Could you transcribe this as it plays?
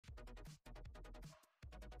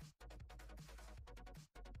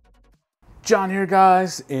John here,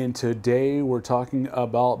 guys, and today we're talking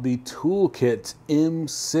about the Toolkit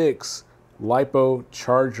M6 Lipo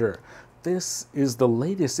charger. This is the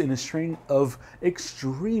latest in a string of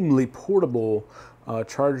extremely portable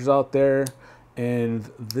chargers out there,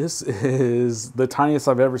 and this is the tiniest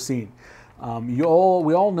I've ever seen. We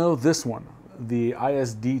all know this one, the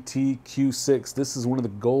ISDT Q6. This is one of the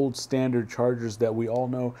gold standard chargers that we all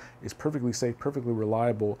know is perfectly safe, perfectly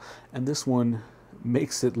reliable, and this one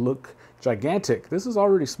makes it look gigantic. This is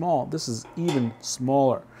already small. This is even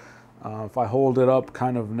smaller. If I hold it up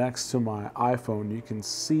kind of next to my iPhone, you can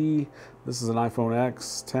see this is an iPhone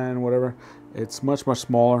X, 10, whatever. It's much, much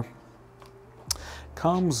smaller.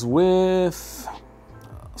 Comes with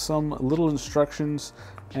some little instructions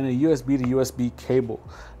and a USB to USB cable.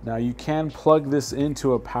 Now you can plug this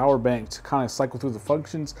into a power bank to kind of cycle through the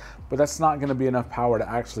functions, but that's not going to be enough power to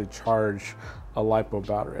actually charge a Lipo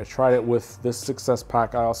battery. I tried it with this 6S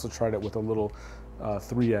pack. I also tried it with a little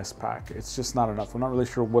 3S pack. It's just not enough. I'm not really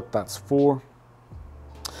sure what that's for.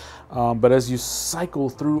 But as you cycle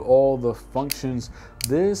through all the functions,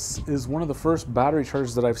 this is one of the first battery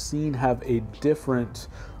chargers that I've seen have a different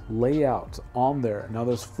layout on there. Now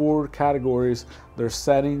there's 4 categories. There's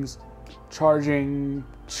settings, charging,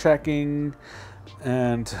 checking,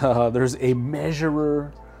 and there's a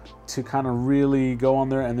measurer to kind of really go on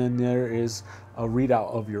there, and then there is a readout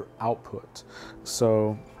of your output.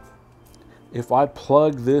 So if I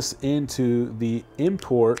plug this into the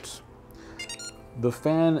import, the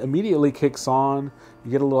fan immediately kicks on.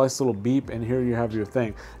 You get a nice little beep, and here you have your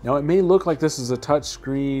thing. Now it may look like this is a touch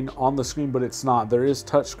screen on the screen, but it's not. There is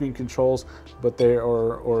touch screen controls, but there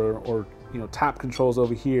or tap controls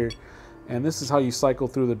over here. And this is how you cycle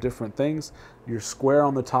through the different things. Your square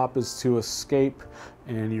on the top is to escape,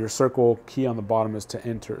 and your circle key on the bottom is to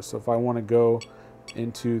enter. So if I want to go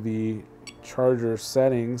into the charger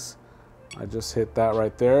settings, I just hit that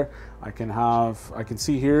right there. I can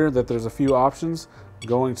see here that there's a few options.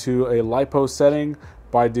 Going to a Lipo setting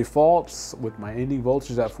by default with my ending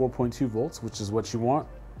voltage at 4.2 volts, which is what you want.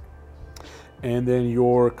 And then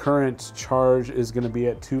your current charge is going to be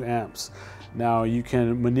at 2 amps. Now you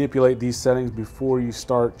can manipulate these settings before you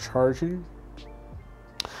start charging.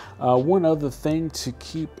 One other thing to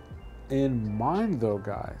keep in mind though,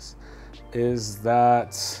 guys, is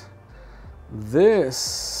that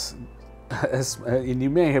this, and you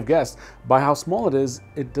may have guessed by how small it is,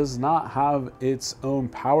 it does not have its own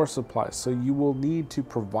power supply, so you will need to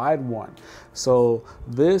provide one. So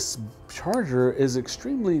this charger is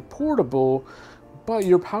extremely portable, but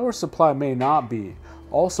your power supply may not be.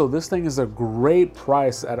 Also, this thing is a great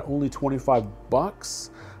price at only 25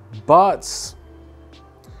 bucks, but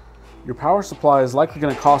your power supply is likely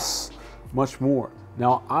going to cost much more.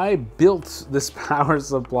 Now, I built this power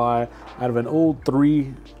supply out of an old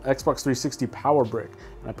Xbox 360 power brick,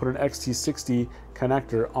 and I put an XT60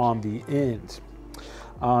 connector on the end.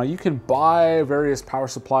 You can buy various power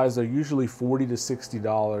supplies. They're usually $40 to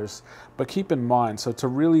 $60, but keep in mind, so to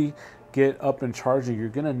really get up and charging, you're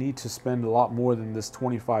gonna need to spend a lot more than this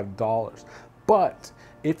 $25. But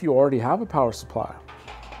if you already have a power supply,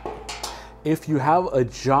 if you have a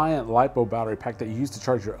giant Lipo battery pack that you use to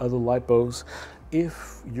charge your other Lipos,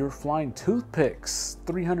 if you're flying toothpicks,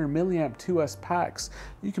 300 milliamp 2S packs,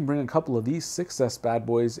 you can bring a couple of these 6S bad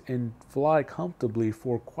boys and fly comfortably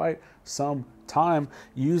for quite some time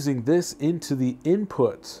using this into the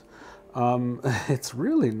input. It's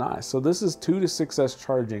really nice. So this is 2 to 6S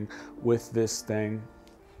charging with this thing.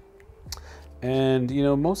 And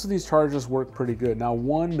most of these chargers work pretty good. Now,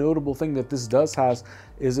 one notable thing that this does has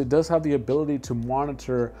is it does have the ability to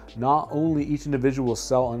monitor not only each individual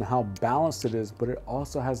cell and how balanced it is, but it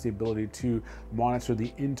also has the ability to monitor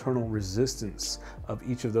the internal resistance of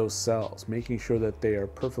each of those cells, making sure that they are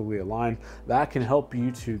perfectly aligned. That can help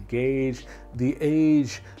you to gauge the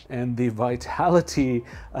age and the vitality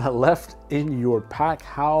left in your pack.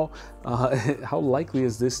 How likely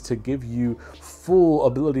is this to give you full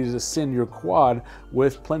ability to send your quad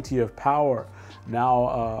with plenty of power? Now,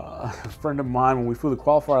 a friend of mine, when we flew the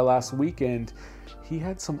qualifier last weekend, he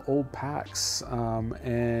had some old packs,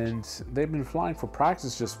 and they've been flying for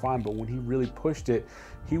practice just fine, but when he really pushed it,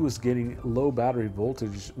 he was getting low battery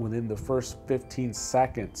voltage within the first 15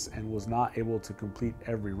 seconds and was not able to complete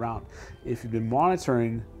every round. If you've been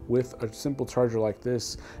monitoring with a simple charger like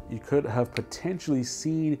this, you could have potentially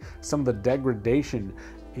seen some of the degradation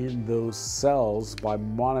in those cells by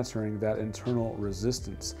monitoring that internal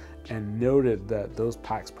resistance, and noted that those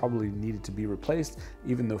packs probably needed to be replaced,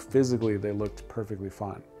 even though physically they looked perfectly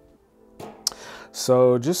fine.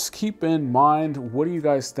 So just keep in mind, what do you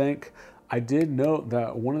guys think? I did note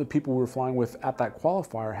that one of the people we were flying with at that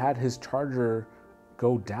qualifier had his charger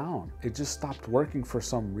go down. It just stopped working for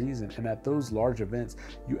some reason. And at those large events,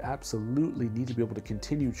 you absolutely need to be able to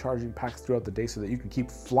continue charging packs throughout the day so that you can keep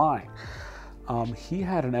flying. He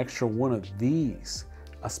had an extra one of these,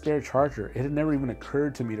 a spare charger. It had never even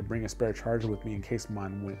occurred to me to bring a spare charger with me in case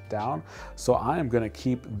mine went down. So I am gonna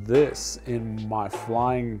keep this in my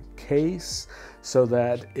flying case so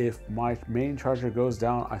that if my main charger goes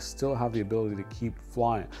down, I still have the ability to keep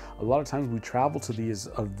flying. A lot of times we travel to these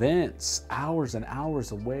events hours and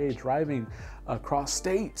hours away, driving across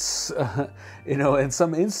states, you know, in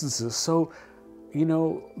some instances. So, you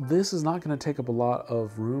know, this is not going to take up a lot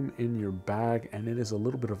of room in your bag, and it is a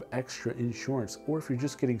little bit of extra insurance. Or if you're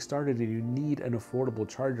just getting started and you need an affordable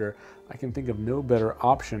charger, I can think of no better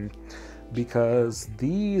option, because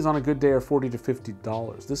these on a good day are $40 to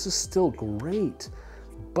 $50. This is still great,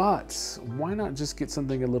 but why not just get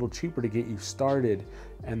something a little cheaper to get you started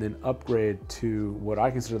and then upgrade to what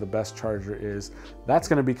I consider the best charger is. That's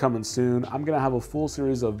going to be coming soon. I'm going to have a full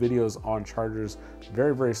series of videos on chargers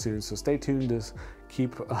very, very soon. So stay tuned to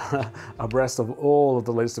keep abreast of all of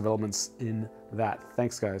the latest developments in that.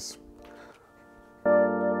 Thanks, guys.